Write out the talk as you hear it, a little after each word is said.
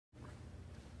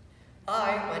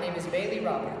Hi, my name is Bailey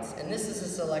Roberts, and this is a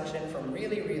selection from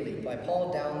Really Really by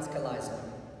Paul Downs Calaizzo.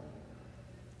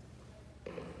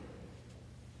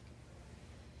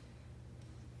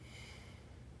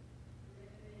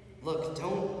 Look,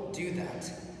 don't do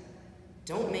that.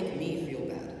 Don't make me feel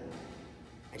bad.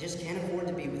 I just can't afford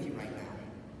to be with you right now.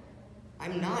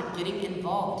 I'm not getting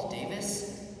involved,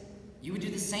 Davis. You would do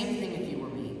the same thing if you were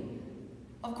me.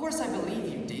 Of course I believe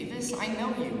you, Davis. I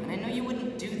know you, and I know you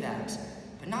wouldn't do that.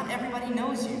 But not everybody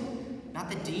knows you. Not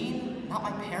the dean, not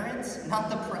my parents,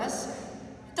 not the press.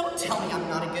 Don't tell me I'm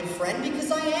not a good friend,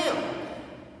 because I am.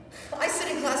 I sit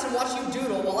in class and watch you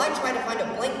doodle while I try to find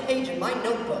a blank page in my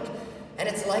notebook. And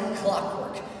it's like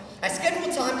clockwork. I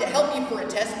schedule time to help you for a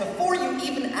test before you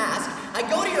even ask. I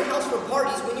go to your house for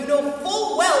parties when you know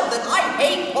full well that I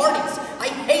hate parties. I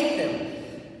hate them.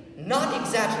 Not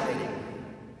exaggerating.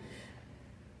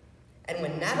 And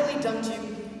when Natalie dumped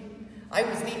you, I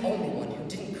was the only one who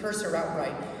didn't curse her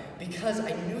outright because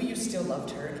I knew you still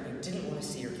loved her and you didn't want to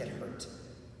see her get hurt.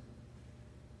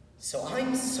 So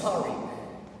I'm sorry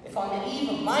if on the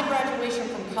eve of my graduation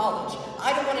from college,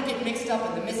 I don't want to get mixed up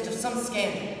in the midst of some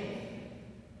scandal.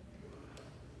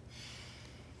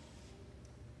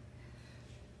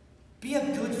 Be a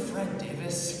good friend,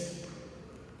 Davis.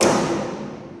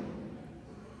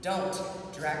 Don't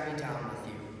drag me down with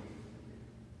you.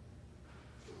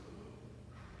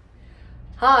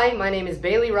 Hi, my name is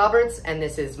Bailey Roberts, and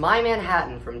this is My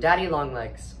Manhattan from Daddy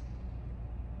Longlegs.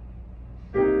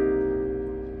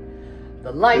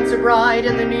 The lights are bright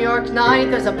in the New York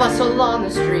night, there's a bustle on the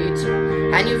street,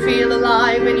 and you feel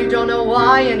alive and you don't know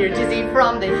why, and you're dizzy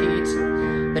from the heat.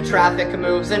 The traffic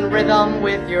moves in rhythm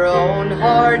with your own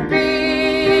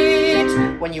heartbeat.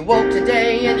 When you woke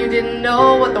today and you didn't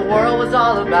know what the world was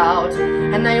all about,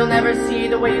 and now you'll never see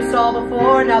the way you saw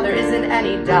before, now there isn't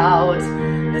any doubt.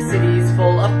 The city's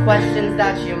full of questions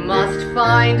that you must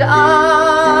find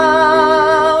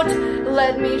out.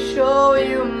 Let me show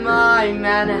you my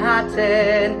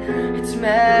Manhattan. It's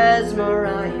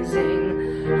mesmerizing,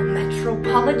 a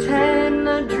metropolitan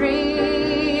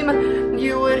dream.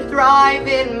 You would thrive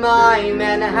in my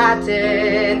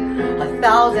Manhattan.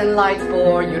 1,000 lights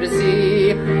for you to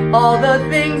see all the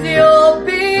things you'll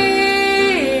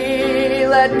be.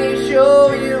 Let me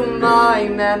show you my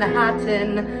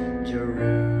Manhattan,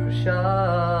 Jerusha.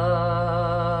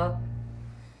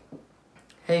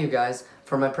 Hey you guys,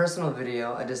 for my personal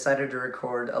video, I decided to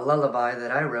record a lullaby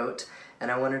that I wrote,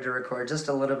 and I wanted to record just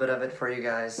a little bit of it for you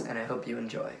guys, and I hope you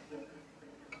enjoy.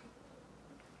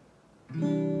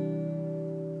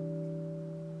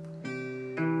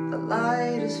 The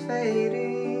light is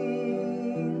fading,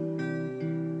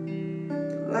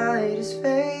 the light is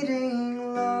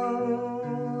fading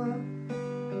low,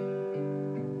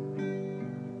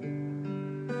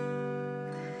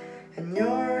 and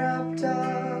you're wrapped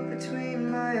up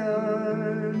between my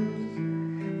arms,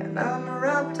 and I'm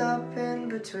wrapped up in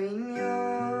between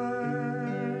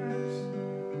yours,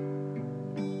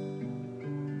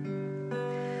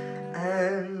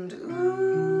 and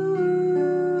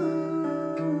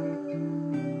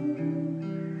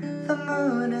the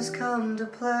moon has come to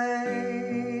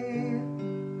play,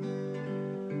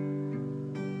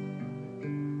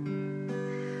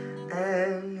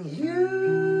 and you're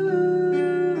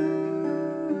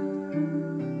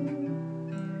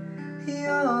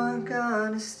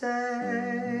gonna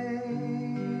stay.